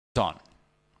On.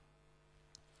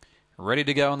 Ready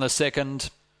to go in the second.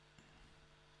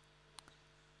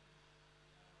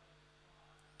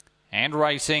 And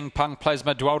racing, Punk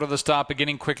Plasma dwell to the start,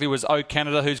 beginning quickly was O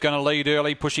Canada, who's going to lead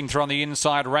early, pushing through on the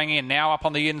inside, rang in, now up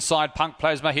on the inside, Punk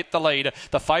Plasma hit the lead.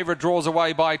 The favourite draws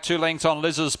away by 2 lengths on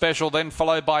Liz's Special, then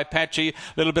followed by Patchy.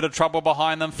 Little bit of trouble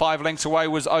behind them, 5 lengths away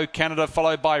was O Canada,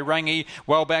 followed by Rangi.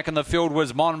 Well back in the field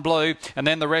was Mon Bleu, and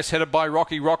then the rest headed by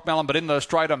Rocky Rockmelon, but in the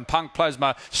straight and Punk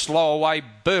Plasma slow away,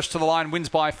 burst to the line, wins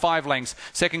by 5 lengths.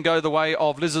 Second go the way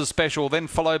of Liz's Special, then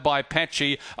followed by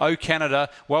Patchy. O Canada,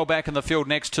 well back in the field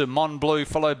next to Mon Bleu,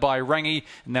 followed by Rangi,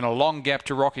 and then a long gap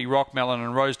to Rocky Rockmelon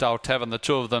and Rosedale Tavern. The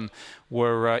two of them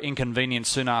were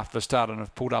inconvenienced soon after the start and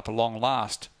have pulled up a long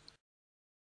last.